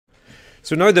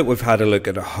So now that we've had a look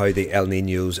at how the El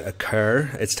Niños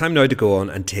occur, it's time now to go on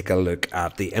and take a look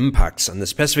at the impacts. And the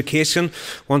specification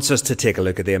wants us to take a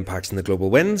look at the impacts in the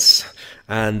global winds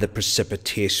and the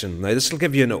precipitation. Now this will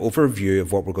give you an overview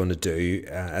of what we're going to do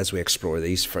as we explore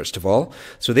these first of all.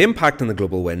 So the impact in the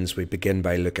global winds, we begin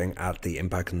by looking at the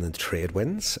impact in the trade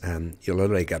winds. You'll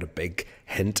already get a big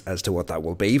hint as to what that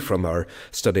will be from our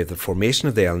study of the formation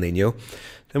of the El Niño.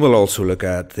 Then we'll also look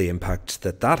at the impact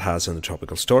that that has on the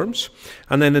tropical storms.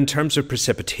 And then in terms of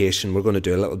precipitation, we're going to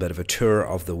do a little bit of a tour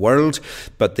of the world.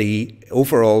 But the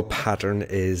overall pattern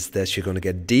is this: you're going to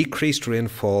get decreased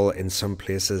rainfall in some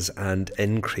places and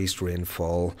increased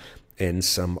rainfall in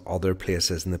some other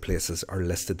places, and the places are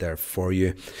listed there for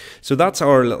you. So that's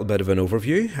our little bit of an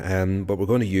overview, but we're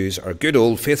going to use our good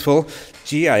old faithful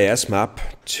GIS map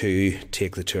to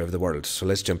take the tour of the world. So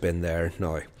let's jump in there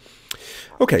now.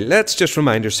 Okay, let's just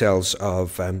remind ourselves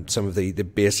of some of the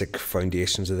basic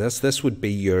foundations of this. This would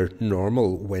be your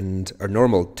normal wind or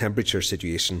normal temperature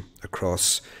situation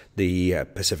across the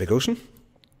Pacific Ocean.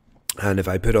 And if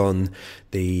I put on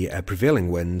the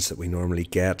prevailing winds that we normally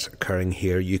get occurring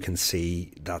here, you can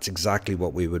see that's exactly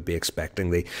what we would be expecting.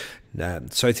 The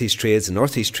southeast trades and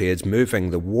northeast trades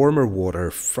moving the warmer water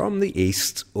from the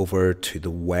east over to the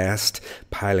west,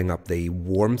 piling up the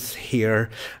warmth here,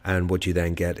 and what you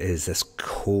then get is this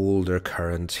colder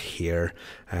current here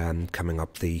coming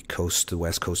up the coast, the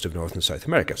west coast of North and South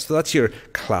America. So that's your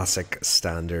classic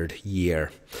standard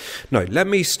year. Now let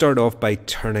me start off by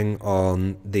turning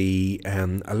on the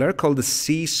alert called the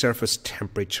sea surface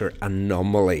temperature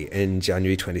anomaly in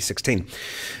January 2016.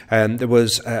 There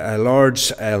was a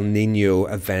large El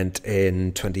Niño event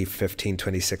in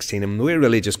 2015-2016, and we're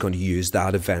really just going to use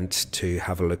that event to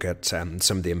have a look at some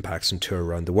of the impacts and tour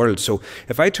around the world. So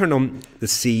if I turn on the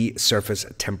sea surface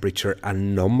temperature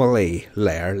anomaly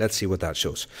layer, let's see what that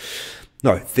shows.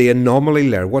 Now the anomaly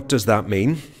layer, what does that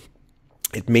mean?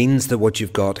 It means that what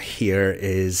you've got here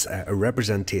is a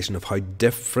representation of how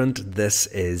different this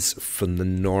is from the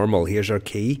normal. Here's our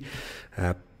key,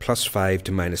 +5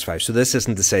 to -5. So this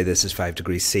isn't to say this is 5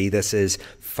 degrees C. This is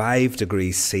 5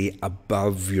 degrees C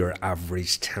above your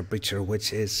average temperature,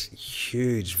 which is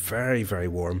huge, very, very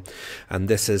warm. And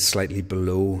this is slightly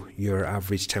below your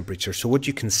average temperature. So what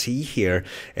you can see here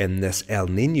in this El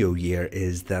Niño year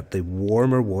is that the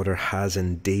warmer water has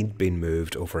indeed been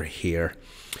moved over here.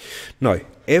 Now,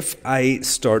 if I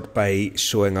start by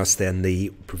showing us then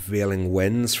the prevailing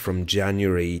winds from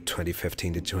January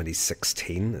 2015 to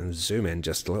 2016 and zoom in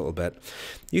just a little bit,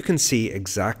 you can see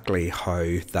exactly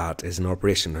how that is in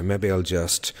operation. Now, maybe I'll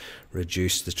just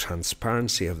reduce the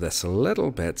transparency of this a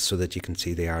little bit so that you can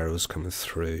see the arrows coming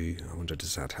through. I wonder,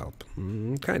 does that help?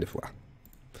 Kind of well.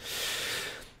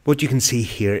 What you can see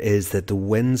here is that the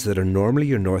winds that are normally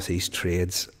your northeast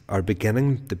trades are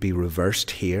beginning to be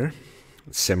reversed here.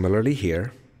 Similarly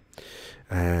here,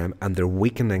 and they're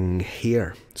weakening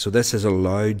here. So this has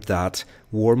allowed that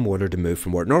warm water to move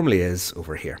from where it normally is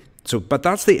over here. So, but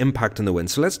that's the impact on the wind.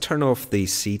 So let's turn off the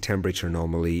sea temperature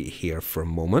anomaly here for a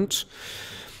moment.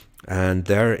 And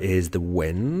there is the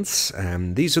winds.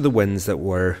 These are the winds that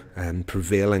were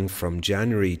prevailing from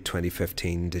January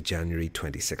 2015 to January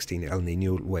 2016, El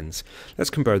Niño winds.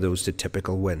 Let's compare those to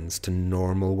typical winds, to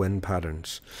normal wind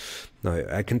patterns. Now,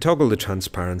 I can toggle the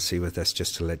transparency with this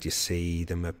just to let you see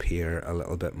them appear a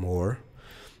little bit more.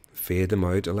 Fade them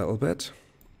out a little bit.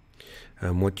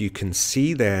 And what you can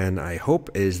see then, I hope,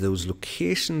 is those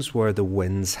locations where the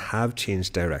winds have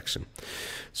changed direction.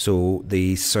 So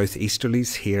the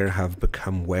southeasterlies here have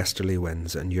become westerly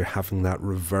winds, and you're having that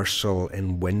reversal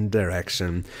in wind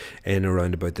direction in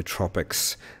around about the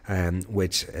tropics,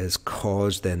 which has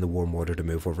caused then the warm water to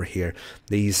move over here.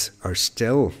 These are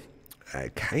still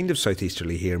kind of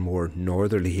southeasterly here, more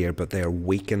northerly here, but they are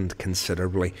weakened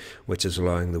considerably, which is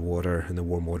allowing the water and the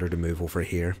warm water to move over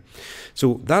here.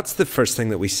 So that's the first thing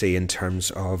that we see in terms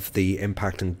of the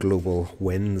impact in global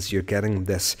winds. You're getting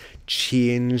this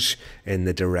change in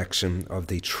the direction of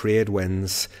the trade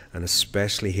winds, and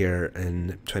especially here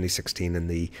in 2016 in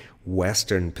the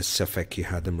western Pacific, you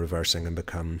had them reversing and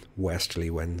become westerly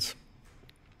winds.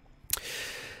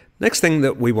 Next thing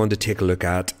that we want to take a look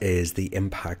at is the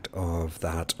impact of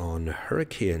that on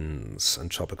hurricanes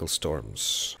and tropical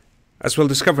storms. As we'll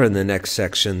discover in the next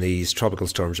section, these tropical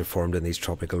storms are formed in these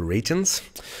tropical regions.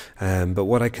 But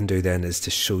what I can do then is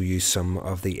to show you some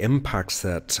of the impacts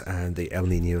that the El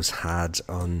Niños had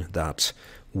on that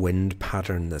wind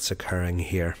pattern that's occurring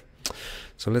here.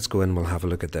 So let's go in, we'll have a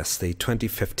look at this. The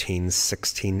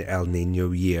 2015-16 El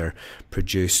Niño year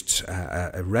produced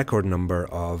a record number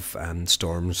of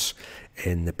storms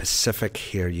in the Pacific.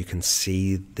 Here you can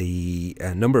see the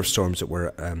number of storms that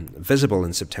were visible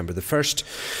in September the 1st.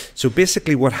 So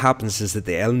basically what happens is that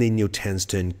the El Nino tends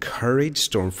to encourage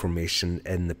storm formation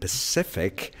in the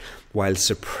Pacific while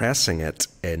suppressing it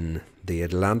in the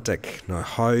Atlantic. Now,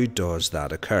 how does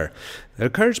that occur? It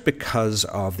occurs because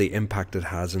of the impact it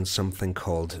has on something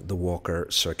called the Walker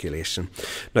circulation.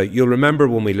 Now, you'll remember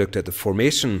when we looked at the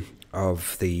formation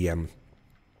of the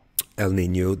El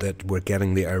Nino that we're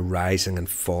getting the air rising and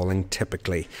falling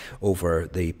typically over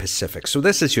the Pacific. So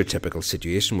this is your typical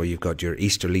situation where you've got your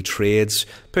easterly trades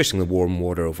pushing the warm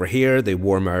water over here. The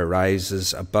warm air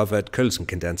rises above it, cools and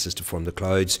condenses to form the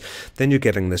clouds. Then you're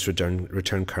getting this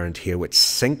return current here, which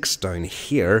sinks down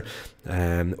here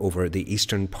over the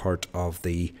eastern part of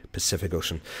the Pacific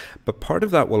Ocean. But part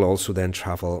of that will also then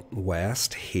travel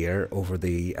west here over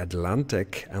the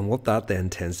Atlantic, and what that then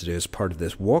tends to do as part of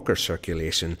this Walker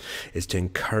circulation is to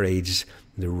encourage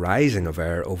the rising of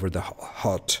air over the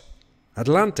hot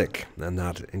Atlantic, and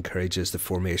that encourages the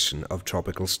formation of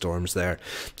tropical storms there.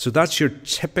 So that's your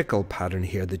typical pattern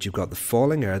here, that you've got the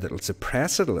falling air that will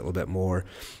suppress it a little bit more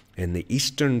in the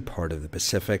eastern part of the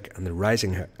Pacific, and the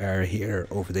rising air here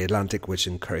over the Atlantic, which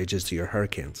encourages your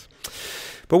hurricanes.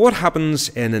 But what happens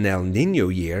in an El Nino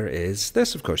year is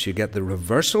this, of course, you get the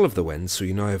reversal of the winds. So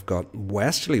you now have got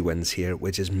westerly winds here,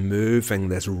 which is moving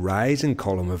this rising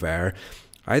column of air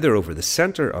either over the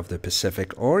centre of the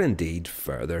Pacific or indeed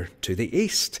further to the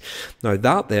east. Now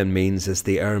that then means as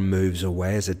the air moves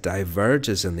away, as it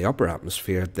diverges in the upper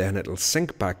atmosphere, then it'll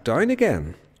sink back down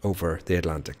again over the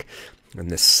Atlantic. And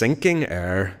the sinking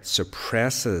air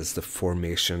suppresses the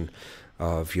formation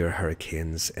of your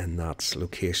hurricanes in that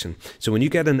location. So when you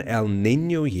get an El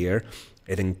Nino year,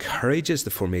 it encourages the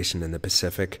formation in the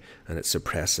Pacific and it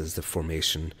suppresses the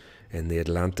formation in the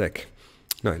Atlantic.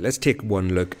 Now, let's take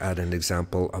one look at an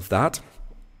example of that.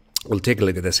 We'll take a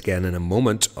look at this again in a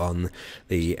moment on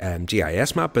the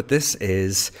GIS map, but this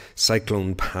is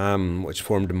Cyclone Pam, which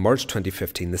formed in March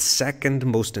 2015, the second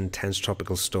most intense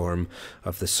tropical storm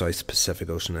of the South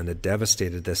Pacific Ocean, and it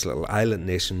devastated this little island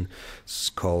nation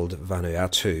called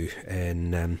Vanuatu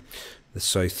in the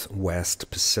southwest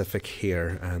Pacific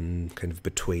here, kind of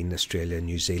between Australia and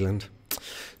New Zealand.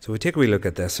 So if we take a wee look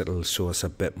at this, it'll show us a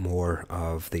bit more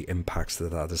of the impacts that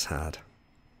that has had.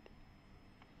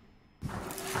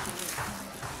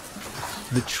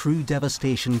 The true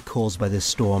devastation caused by this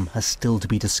storm has still to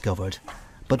be discovered,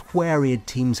 but where aid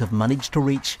teams have managed to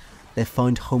reach, they've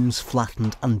found homes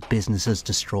flattened and businesses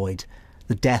destroyed.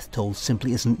 The death toll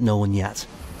simply isn't known yet.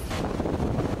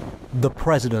 The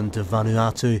president of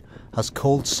Vanuatu has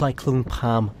called Cyclone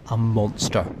Pam a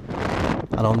monster.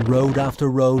 And on road after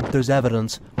road, there's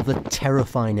evidence of the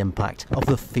terrifying impact of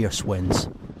the fierce winds.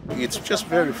 It's just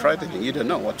very frightening. You don't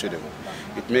know what to do.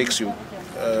 It makes you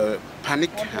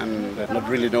panic and not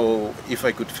really know if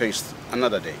I could face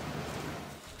another day.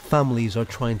 Families are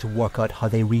trying to work out how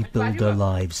they rebuild their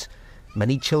lives.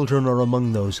 Many children are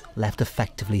among those left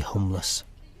effectively homeless.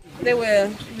 They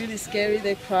were really scary.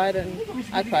 They cried and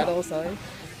I cried also.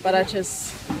 But I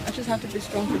just have to be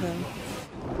strong for them.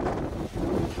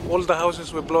 All the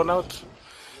houses were blown out.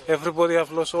 Everybody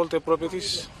have lost all their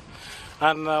properties.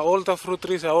 And all the fruit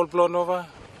trees are all blown over.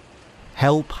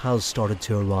 Help has started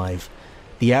to arrive.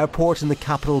 The airport in the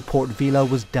capital, Port Vila,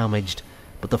 was damaged,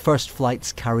 but the first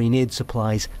flights carrying aid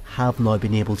supplies have now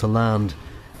been able to land,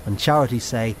 and charities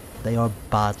say they are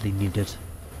badly needed.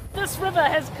 This river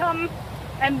has come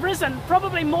and risen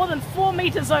probably more than 4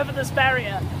 metres over this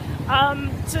barrier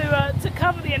to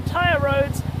cover the entire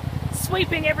roads,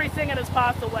 sweeping everything in its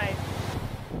path away.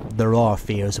 There are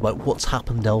fears about what's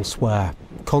happened elsewhere.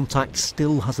 Contact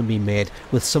still hasn't been made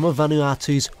with some of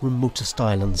Vanuatu's remotest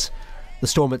islands. The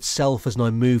storm itself has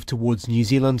now moved towards New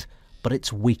Zealand, but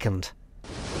it's weakened.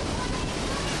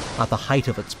 At the height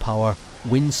of its power,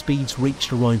 wind speeds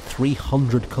reached around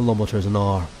 300 kilometres an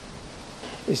hour.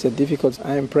 It's difficult.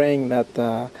 I am praying that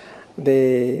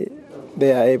they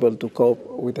are able to cope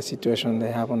with the situation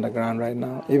they have on the ground right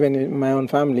now. Even in my own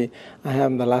family,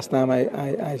 the last time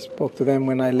I spoke to them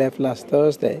when I left last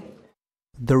Thursday.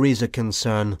 There is a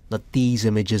concern that these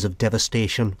images of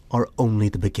devastation are only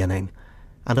the beginning,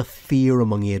 and a fear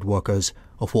among aid workers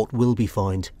of what will be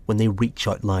found when they reach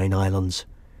outlying islands.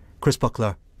 Chris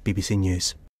Buckler, BBC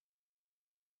News.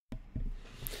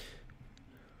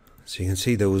 So you can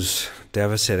see those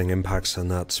devastating impacts on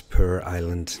that poor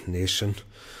island nation.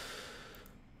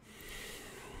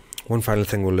 One final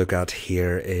thing we'll look at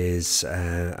here is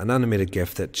an animated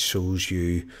GIF that shows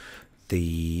you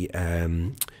the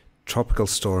tropical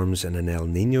storms in an El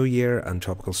Nino year and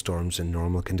tropical storms in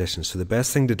normal conditions. So the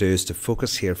best thing to do is to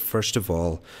focus here, first of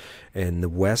all, in the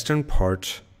western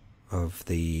part of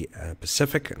the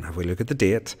Pacific, and have we look at the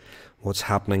date, what's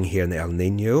happening here in the El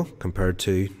Nino compared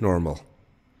to normal.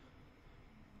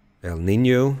 El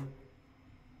Nino,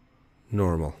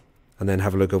 normal. And then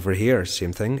have a look over here,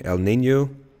 same thing, El Nino,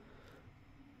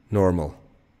 normal.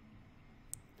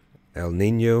 El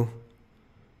Nino,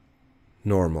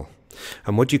 normal.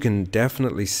 And what you can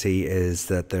definitely see is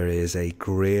that there is a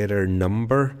greater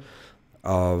number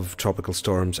of tropical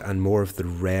storms and more of the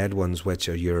red ones, which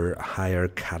are your higher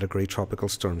category tropical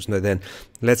storms. Now then,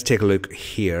 let's take a look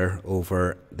here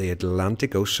over the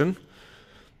Atlantic Ocean.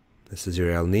 This is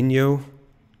your El Nino,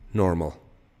 normal.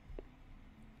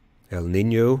 El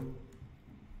Nino,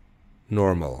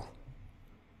 normal.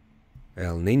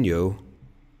 El Nino,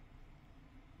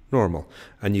 normal.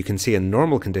 And you can see in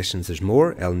normal conditions there's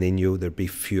more. El Nino, there'd be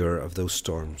fewer of those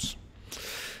storms.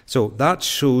 So that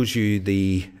shows you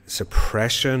the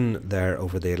suppression there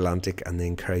over the Atlantic and the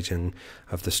encouraging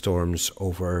of the storms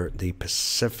over the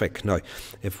Pacific. Now,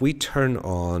 if we turn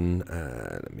on,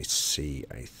 let me see,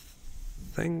 I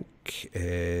think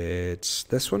it's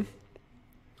this one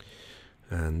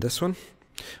and this one,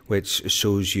 which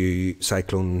shows you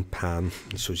Cyclone Pan.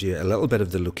 It shows you a little bit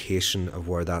of the location of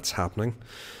where that's happening.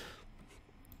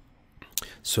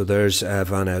 So there's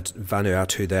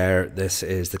Vanuatu there. This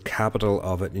is the capital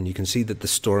of it, and you can see that the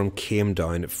storm came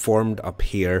down. It formed up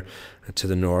here to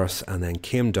the north and then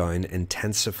came down,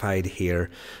 intensified here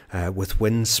with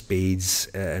wind speeds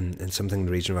in something in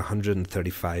the region of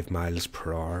 135 miles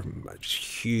per hour.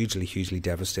 Hugely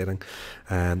devastating.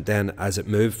 Then as it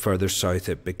moved further south,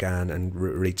 it began and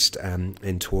reached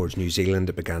in towards New Zealand.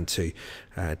 It began to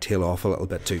tail off a little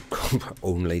bit to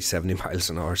only 70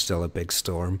 miles an hour, still a big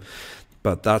storm.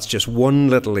 But that's just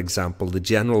one little example. The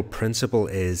general principle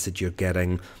is that you're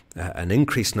getting an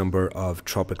increased number of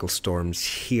tropical storms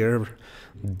here,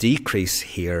 decrease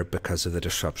here because of the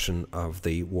disruption of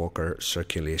the Walker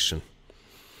circulation.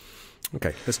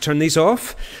 Okay, let's turn these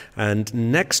off. And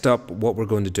next up, what we're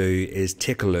going to do is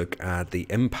take a look at the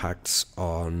impacts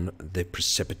on the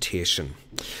precipitation.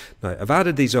 Now, I've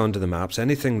added these onto the maps.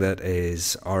 Anything that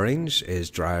is orange is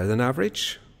drier than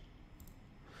average,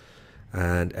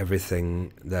 and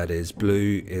everything that is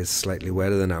blue is slightly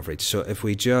wetter than average. So if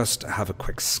we just have a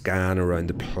quick scan around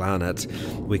the planet,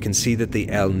 we can see that the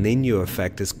El Nino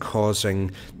effect is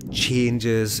causing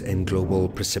changes in global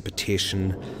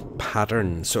precipitation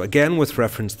patterns. So again, with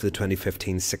reference to the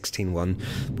 2015-16 one,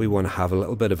 we want to have a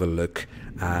little bit of a look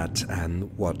at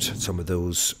what some of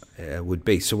those would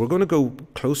be. So we're going to go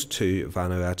close to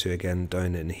Vanuatu again,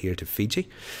 down in here to Fiji.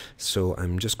 So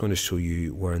I'm just going to show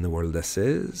you where in the world this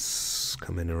is.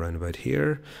 Come in around about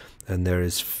here, and there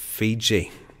is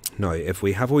Fiji. Now, if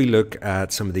we have a wee look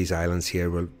at some of these islands here,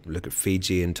 we'll look at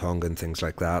Fiji and Tonga and things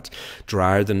like that,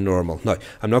 drier than normal. Now,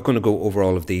 I'm not going to go over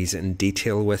all of these in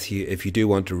detail with you. If you do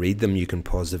want to read them, you can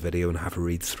pause the video and have a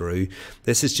read through.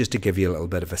 This is just to give you a little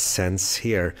bit of a sense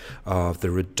here of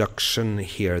the reduction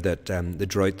here that the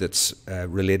drought that's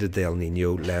related to El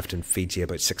Nino left in Fiji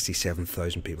about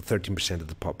 67,000 people. 13% of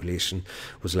the population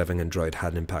was living in drought,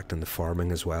 had an impact on the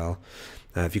farming as well.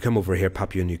 If you come over here,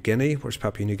 Papua New Guinea, where's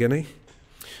Papua New Guinea?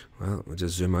 Well, we'll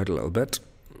just zoom out a little bit.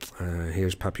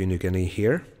 Here's Papua New Guinea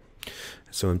here.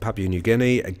 So in Papua New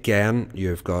Guinea, again,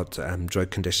 you've got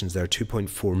drought conditions there.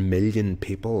 2.4 million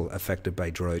people affected by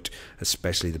drought,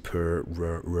 especially the poor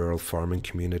rural farming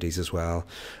communities as well.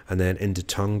 And then into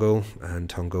Tonga, and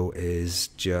Tonga is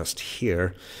just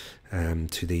here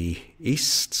to the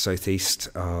east, southeast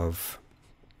of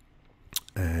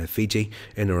Fiji,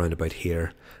 in around about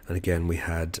here. And again, we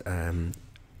had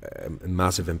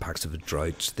massive impacts of the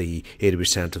drought. The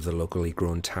 80% of the locally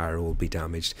grown taro will be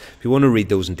damaged. If you want to read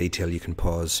those in detail, you can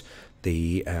pause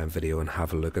the video and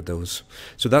have a look at those.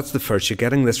 So that's the first. You're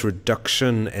getting this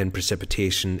reduction in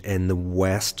precipitation in the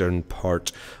western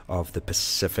part of the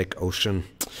Pacific Ocean.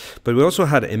 But we also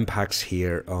had impacts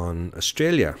here on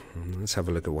Australia. Let's have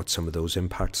a look at what some of those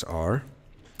impacts are.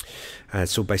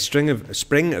 So by spring of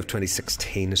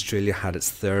 2016, Australia had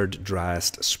its third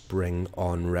driest spring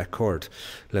on record,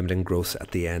 limiting growth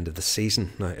at the end of the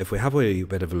season. Now, if we have a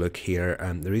bit of a look here,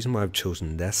 the reason why I've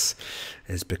chosen this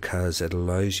is because it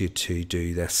allows you to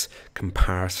do this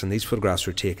comparison. These photographs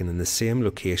were taken in the same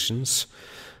locations.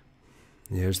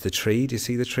 Here's the tree. Do you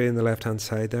see the tree on the left-hand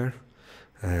side there?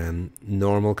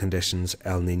 Normal conditions,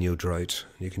 El Nino drought.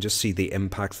 You can just see the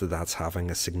impact that that's having,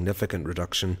 a significant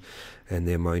reduction in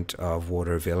the amount of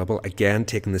water available. Again,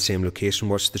 taking the same location,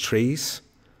 watch the trees.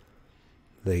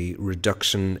 the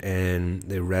reduction in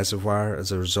the reservoir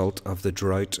as a result of the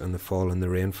drought and the fall in the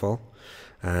rainfall.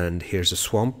 And here's a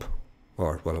swamp,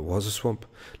 or well, it was a swamp.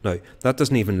 Now, that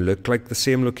doesn't even look like the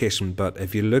same location, but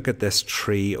if you look at this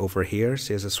tree over here,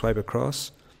 see as I swipe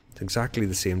across, it's exactly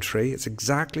the same tree. It's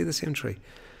exactly the same tree.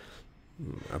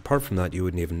 Apart from that, you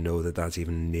wouldn't even know that that's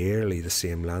even nearly the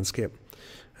same landscape.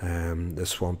 The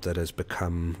swamp that has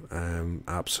become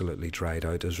absolutely dried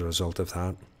out as a result of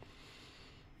that.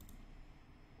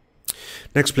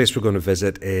 Next place we're going to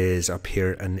visit is up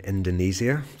here in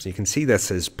Indonesia. So you can see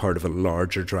this is part of a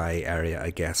larger dry area, I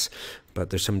guess. But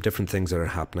there's some different things that are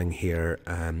happening here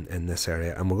in this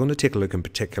area. And we're going to take a look in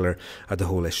particular at the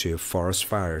whole issue of forest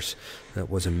fires. That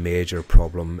was a major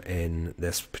problem in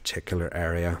this particular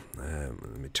area.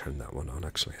 Let me turn that one on,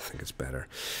 actually. I think it's better.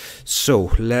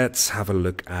 So let's have a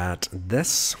look at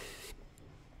this.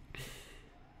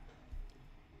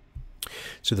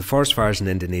 So the forest fires in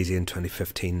Indonesia in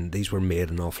 2015, these were made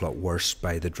an awful lot worse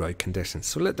by the drought conditions.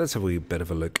 So let's have a wee bit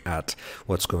of a look at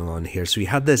what's going on here. So we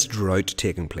had this drought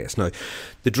taking place. Now,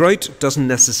 the drought doesn't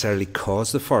necessarily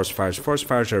cause the forest fires. Forest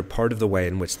fires are part of the way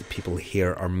in which the people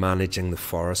here are managing the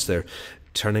forest. They're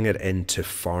turning it into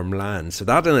farmland. So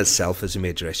that in itself is a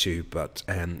major issue, but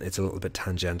it's a little bit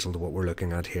tangential to what we're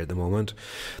looking at here at the moment.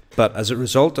 But as a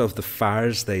result of the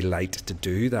fires they light to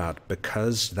do that,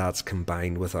 because that's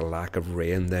combined with a lack of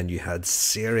rain, then you had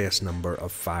serious number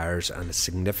of fires and a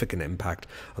significant impact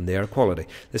on the air quality.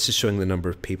 This is showing the number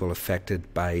of people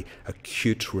affected by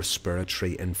acute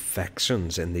respiratory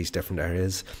infections in these different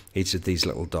areas. Each of these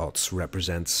little dots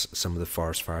represents some of the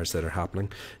forest fires that are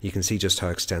happening. You can see just how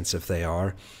extensive they are.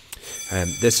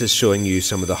 This is showing you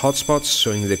some of the hotspots,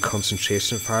 showing the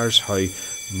concentration of fires, how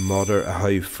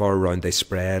far around they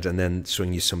spread, and then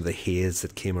showing you some of the haze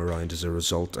that came around as a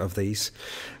result of these.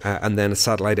 And then a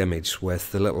satellite image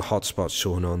with the little hotspots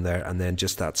shown on there, and then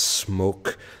just that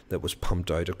smoke that was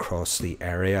pumped out across the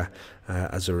area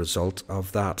as a result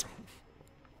of that.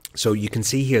 So you can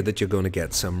see here that you're going to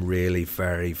get some really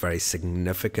very, very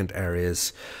significant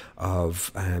areas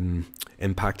of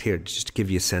impact here. Just to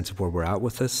give you a sense of where we're at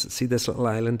with this. See this little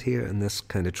island here in this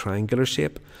kind of triangular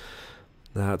shape?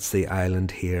 That's the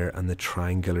island here and the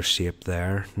triangular shape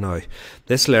there. Now,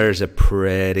 this layer is a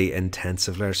pretty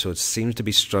intensive layer, so it seems to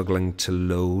be struggling to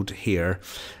load here.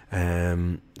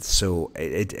 So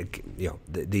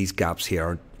these gaps here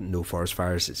aren't no forest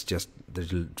fires. It's just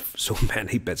there's so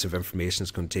many bits of information,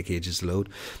 it's going to take ages to load.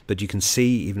 But you can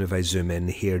see, even if I zoom in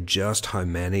here, just how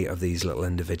many of these little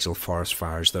individual forest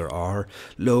fires there are.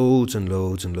 Loads and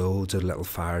loads and loads of little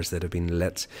fires that have been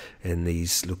lit in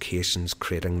these locations,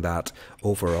 creating that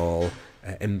overall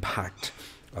impact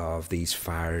of these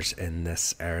fires in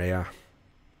this area.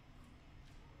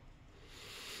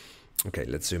 Okay,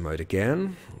 let's zoom out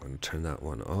again. I'm going to turn that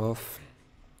one off.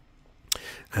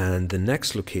 And the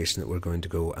next location that we're going to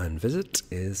go and visit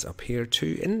is up here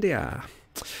to India.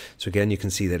 So again, you can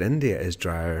see that India is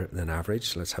drier than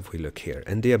average. Let's have a look here.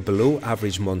 India below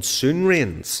average monsoon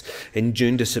rains in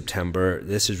June to September.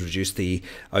 This has reduced the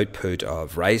output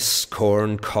of rice,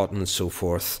 corn, cotton and so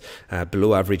forth.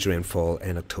 Below average rainfall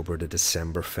in October to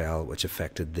December fell, which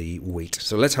affected the wheat.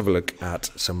 So let's have a look at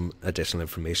some additional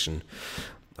information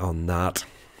on that.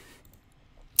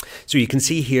 So you can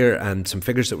see here some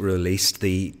figures that were released,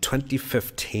 the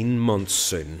 2015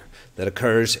 monsoon that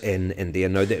occurs in India.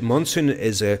 Now, the monsoon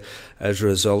is as a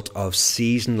result of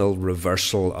seasonal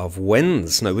reversal of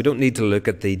winds. Now, we don't need to look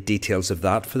at the details of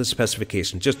that for the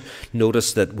specification. Just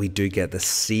notice that we do get the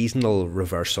seasonal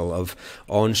reversal of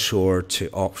onshore to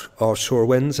offshore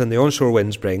winds, and the onshore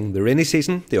winds bring the rainy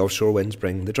season, the offshore winds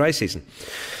bring the dry season,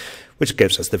 which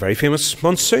gives us the very famous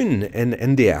monsoon in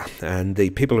India. And the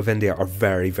people of India are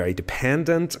very, very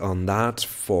dependent on that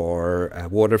for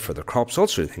water for their crops,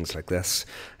 also things like this.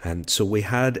 And so we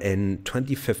had in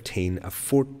 2015 a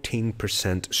 14%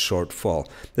 shortfall.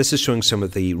 This is showing some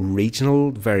of the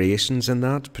regional variations in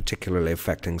that, particularly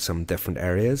affecting some different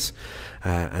areas.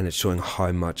 And it's showing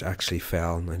how much actually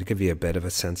fell. Now, to give you a bit of a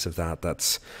sense of that,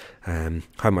 that's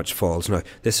how much falls. Now,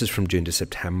 this is from June to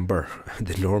September.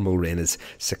 The normal rain is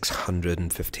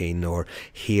 615, or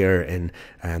here in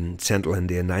central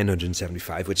India,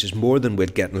 975, which is more than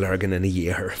we'd get in Lurgan in a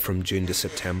year from June to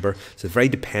September. So it's very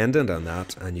dependent on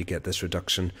that, and you get this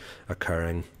reduction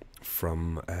occurring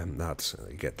from that.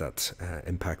 You get that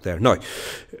impact there. Now,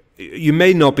 you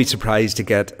may not be surprised to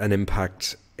get an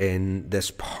impact in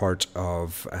this part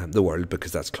of the world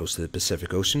because that's close to the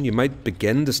Pacific Ocean, you might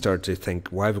begin to start to think,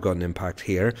 why have we got an impact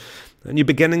here? And you're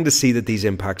beginning to see that these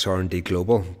impacts are indeed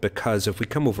global, because if we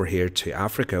come over here to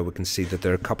Africa, we can see that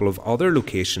there are a couple of other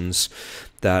locations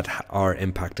that are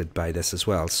impacted by this as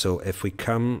well. So if we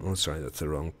come, oh sorry, that's the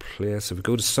wrong place. If we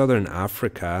go to Southern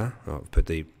Africa, I'll put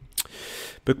the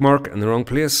bookmark in the wrong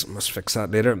place, must fix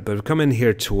that later. But if we come in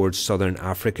here towards Southern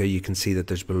Africa, you can see that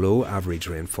there's below average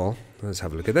rainfall. Let's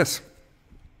have a look at this.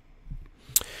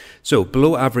 So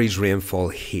below average rainfall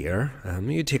here,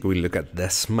 you take a wee look at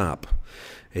this map.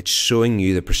 It's showing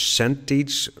you the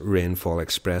percentage rainfall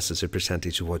expressed as a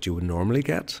percentage of what you would normally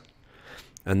get.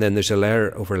 And then there's a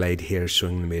layer overlaid here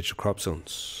showing the major crop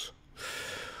zones.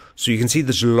 So you can see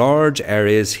there's large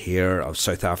areas here of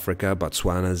South Africa,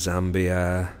 Botswana,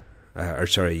 Zambia,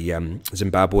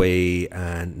 Zimbabwe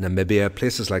and Namibia,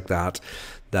 places like that,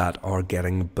 that are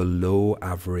getting below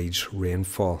average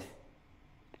rainfall.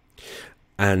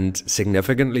 And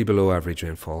significantly below average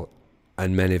rainfall.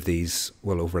 And many of these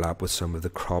will overlap with some of the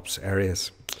crops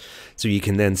areas. So you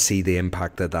can then see the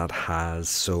impact that that has.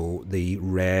 So the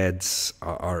reds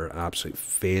are absolute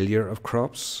failure of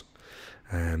crops.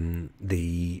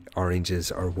 The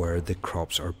oranges are where the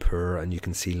crops are poor, and you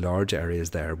can see large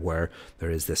areas there where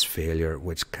there is this failure,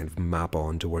 which kind of map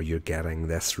on to where you're getting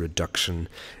this reduction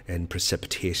in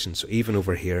precipitation. So even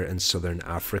over here in Southern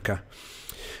Africa,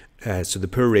 so the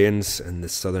poor rains in the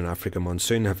Southern Africa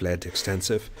monsoon have led to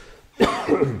extensive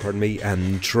pardon me,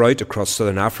 drought across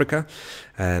Southern Africa.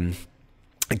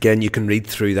 Again, you can read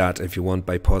through that if you want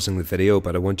by pausing the video,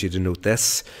 but I want you to note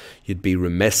this. You'd be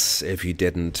remiss if you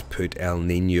didn't put El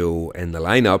Nino in the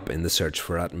lineup in the search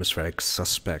for atmospheric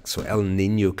suspects. So El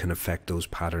Nino can affect those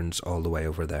patterns all the way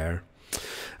over there.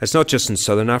 It's not just in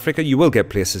Southern Africa. You will get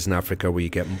places in Africa where you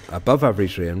get above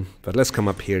average rain, but let's come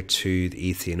up here to the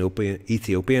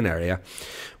Ethiopian area,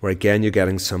 where again you're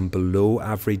getting some below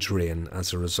average rain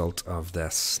as a result of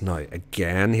this. Now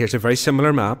again, here's a very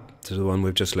similar map to the one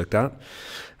we've just looked at.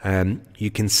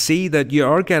 You can see that you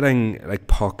are getting like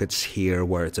pockets here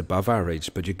where it's above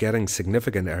average, but you're getting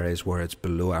significant areas where it's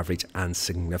below average and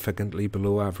significantly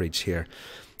below average here.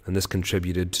 And this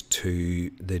contributed to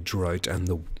the drought and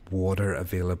the water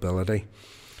availability.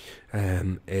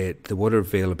 The water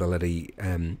availability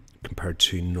compared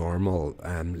to normal,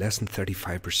 less than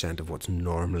 35% of what's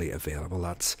normally available.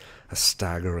 That's a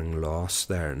staggering loss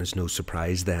there, and it's no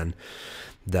surprise then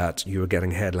that you were getting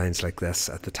headlines like this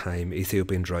at the time.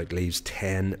 Ethiopian drought leaves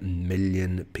 10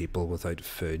 million people without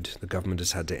food. The government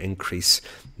has had to increase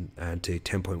to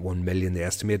 10.1 million the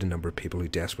estimated number of people who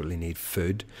desperately need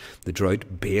food. The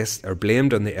drought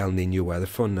blamed on the El Nino weather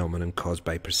phenomenon caused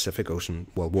by Pacific Ocean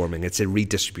warming. It's a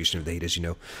redistribution of the heat, as you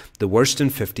know. The worst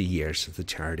in 50 years, the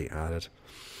charity added.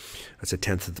 That's a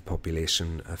tenth of the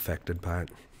population affected by it.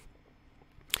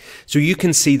 So you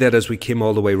can see that as we came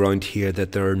all the way around here,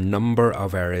 that there are a number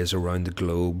of areas around the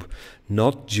globe,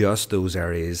 not just those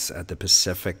areas at the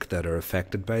Pacific that are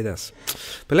affected by this.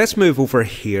 But let's move over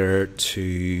here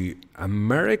to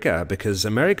America, because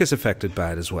America is affected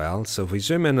by it as well. So if we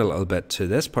zoom in a little bit to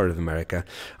this part of America,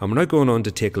 I'm now going on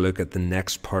to take a look at the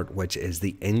next part, which is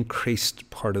the increased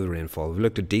part of the rainfall. We've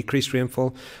looked at decreased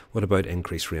rainfall. What about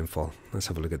increased rainfall? Let's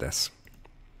have a look at this.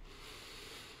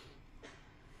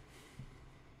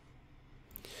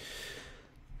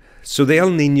 So the El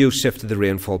Nino shifted the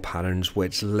rainfall patterns,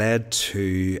 which led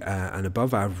to an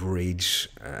above average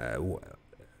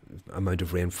amount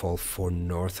of rainfall for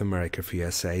North America, for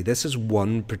USA. This is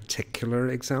one particular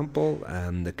example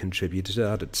that contributed to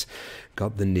that. It's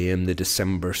got the name the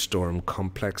December Storm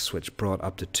Complex, which brought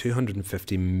up to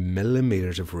 250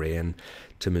 millimeters of rain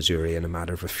to Missouri in a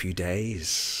matter of a few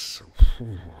days.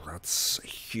 That's a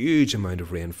huge amount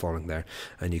of rain falling there,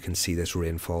 and you can see this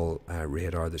rainfall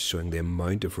radar that's showing the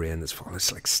amount of rain that's falling.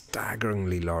 It's like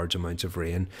staggeringly large amounts of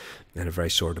rain in a very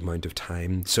short amount of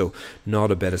time. So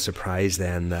not a bit of surprise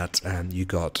then that you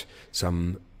got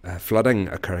some flooding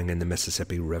occurring in the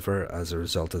Mississippi River as a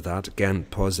result of that. Again,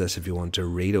 pause this if you want to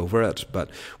read over it, but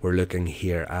we're looking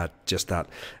here at just that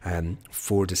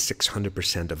 400 to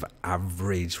 600% of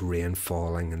average rain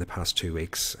falling in the past 2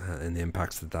 weeks and the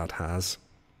impacts that that has.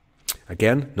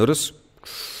 Again, notice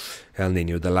El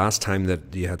Nino. The last time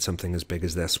that you had something as big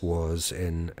as this was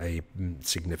in a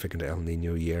significant El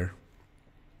Nino year.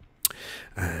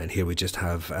 And here we just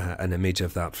have an image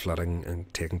of that flooding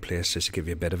taking place, just to give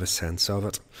you a bit of a sense of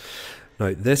it.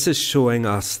 Now, this is showing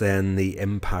us then the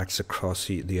impacts across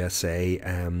the USA.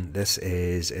 This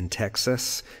is in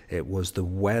Texas. It was the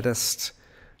wettest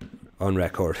on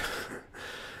record.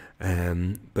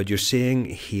 But you're seeing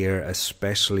here,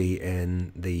 especially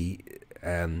in the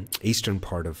eastern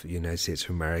part of the United States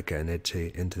of America and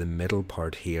into the middle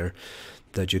part here,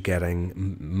 that you're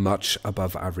getting much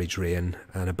above average rain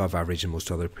and above average in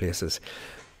most other places.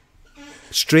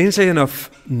 Strangely enough,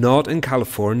 not in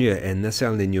California in this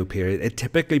El Nino period. It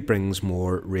typically brings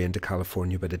more rain to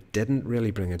California, but it didn't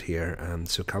really bring it here.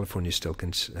 So California still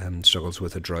struggles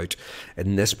with a drought.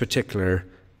 In this particular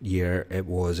year, it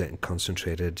was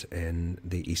concentrated in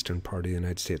the eastern part of the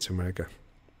United States of America.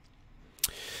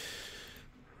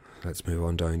 Let's move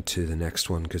on down to the next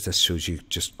one, because this shows you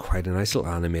just quite a nice little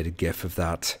animated GIF of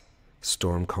that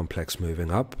storm complex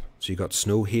moving up. So you got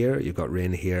snow here, you got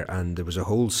rain here, and there was a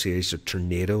whole series of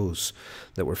tornadoes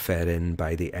that were fed in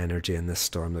by the energy in this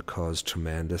storm that caused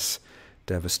tremendous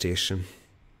devastation.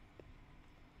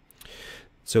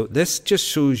 So this just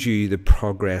shows you the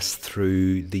progress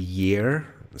through the year.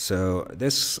 So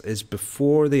this is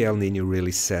before the El Nino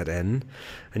really set in,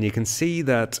 and you can see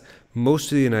that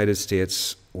most of the United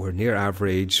States were near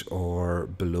average or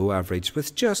below average,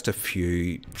 with just a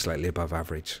few slightly above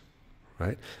average.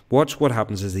 Right? Watch what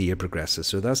happens as the year progresses.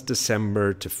 So that's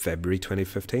December to February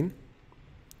 2015.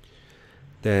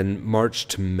 Then March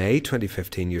to May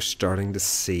 2015, you're starting to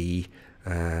see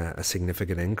a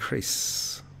significant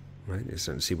increase. Right? You're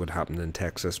starting to see what happened in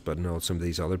Texas, but in some of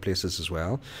these other places as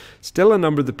well. Still, a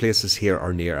number of the places here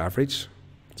are near average.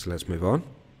 So let's move on.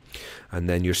 And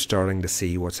then you're starting to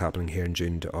see what's happening here in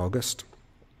June to August.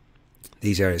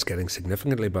 These areas getting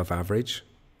significantly above average.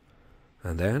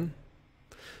 And then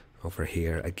over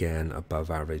here again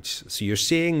above average. So you're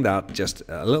seeing that, just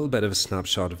a little bit of a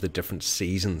snapshot of the different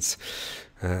seasons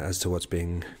as to what's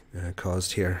being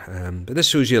caused here. But this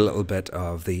shows you a little bit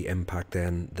of the impact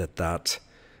then that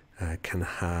can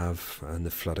have on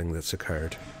the flooding that's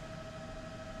occurred.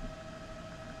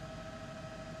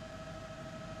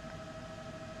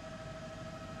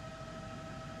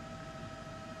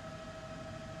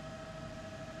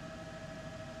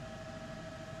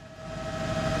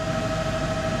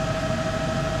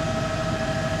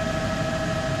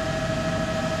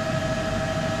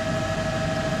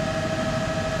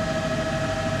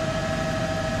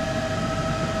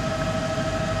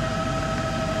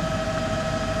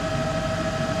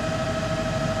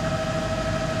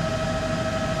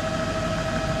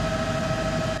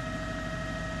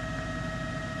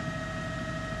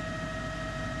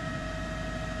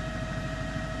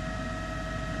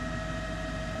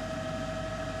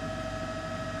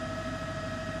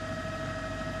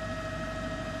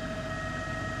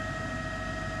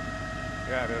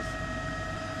 Yeah, it is.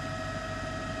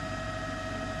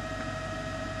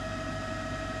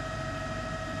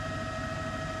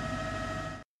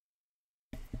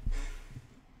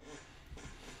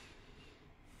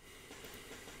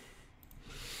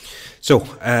 So,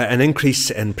 an increase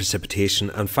in precipitation,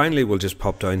 and finally we'll just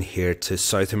pop down here to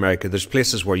South America. There's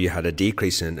places where you had a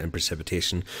decrease in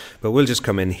precipitation, but we'll just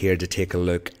come in here to take a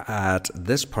look at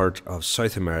this part of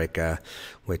South America,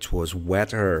 which was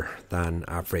wetter than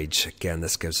average. Again,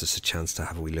 this gives us a chance to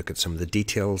have a wee look at some of the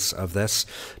details of this.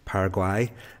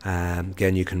 Paraguay,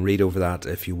 again, you can read over that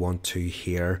if you want to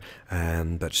here,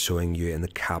 but showing you in the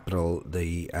capital,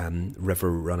 the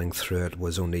river running through it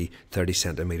was only 30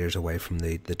 centimetres away from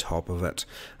the top of it,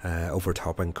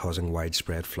 overtopping, causing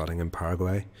widespread flooding in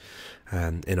Paraguay.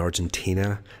 In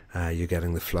Argentina, you're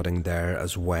getting the flooding there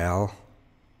as well.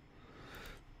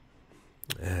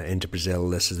 Into Brazil,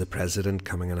 this is the president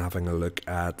coming and having a look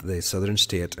at the southern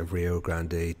state of Rio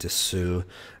Grande do Sul,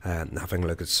 having a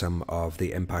look at some of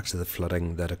the impacts of the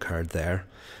flooding that occurred there.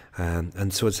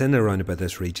 And so it's in and around about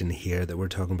this region here that we're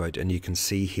talking about, and you can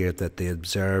see here that the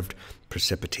observed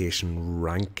precipitation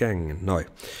ranking. Now,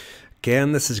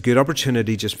 again, this is a good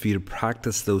opportunity just for you to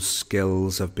practice those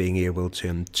skills of being able to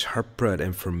interpret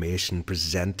information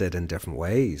presented in different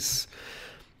ways.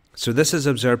 So this is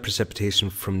observed precipitation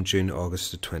from June,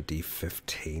 August of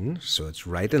 2015. So it's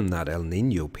right in that El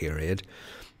Nino period.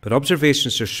 But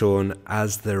observations are shown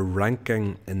as the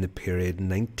ranking in the period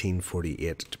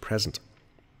 1948 to present.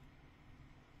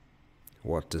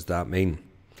 What does that mean?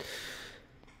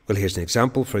 Well, here's an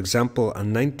example. For example, a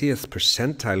 90th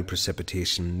percentile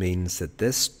precipitation means that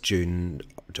this June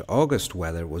to August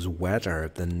weather was wetter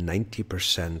than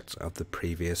 90% of the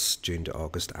previous June to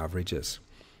August averages.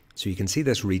 So you can see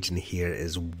this region here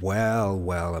is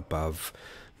well above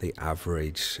the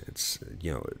average. It's,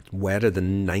 wetter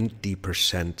than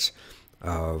 90%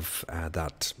 of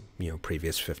that,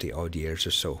 previous 50 odd years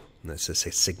or so. And this is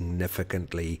a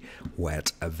significantly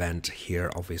wet event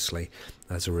here, obviously,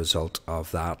 as a result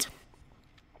of that.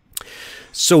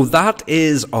 So that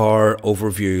is our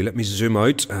overview. Let me zoom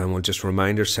out and we'll just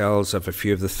remind ourselves of a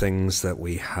few of the things that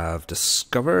we have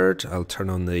discovered. I'll turn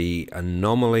on the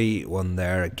anomaly one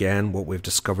there again. What we've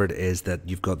discovered is that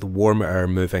you've got the warm air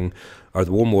moving, or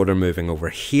the warm water moving over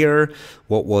here.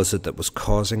 What was it that was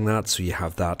causing that? So you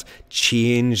have that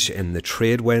change in the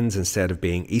trade winds. Instead of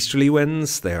being easterly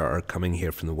winds, they are coming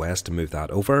here from the west to move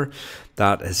that over.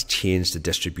 That has changed the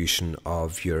distribution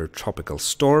of your tropical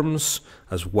storms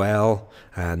as well,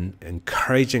 and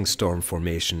encouraging storm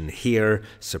formation here,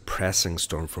 suppressing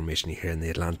storm formation here in the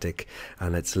Atlantic,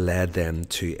 and it's led them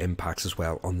to impacts as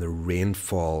well on the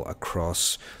rainfall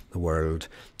across the world.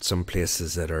 Some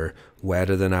places that are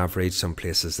wetter than average, some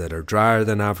places that are drier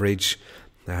than average,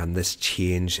 and this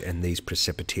change in these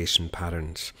precipitation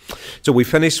patterns. So we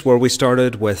finished where we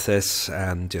started with this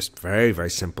just very, very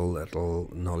simple little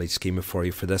knowledge schema for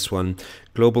you for this one.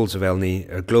 Global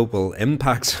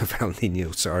impacts of El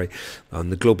Nino, on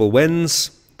the global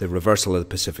winds, the reversal of the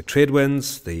Pacific trade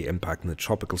winds, the impact on the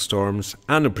tropical storms,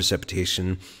 and on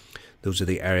precipitation. Those are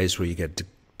the areas where you get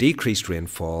decreased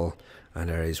rainfall and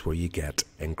areas where you get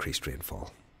increased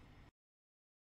rainfall.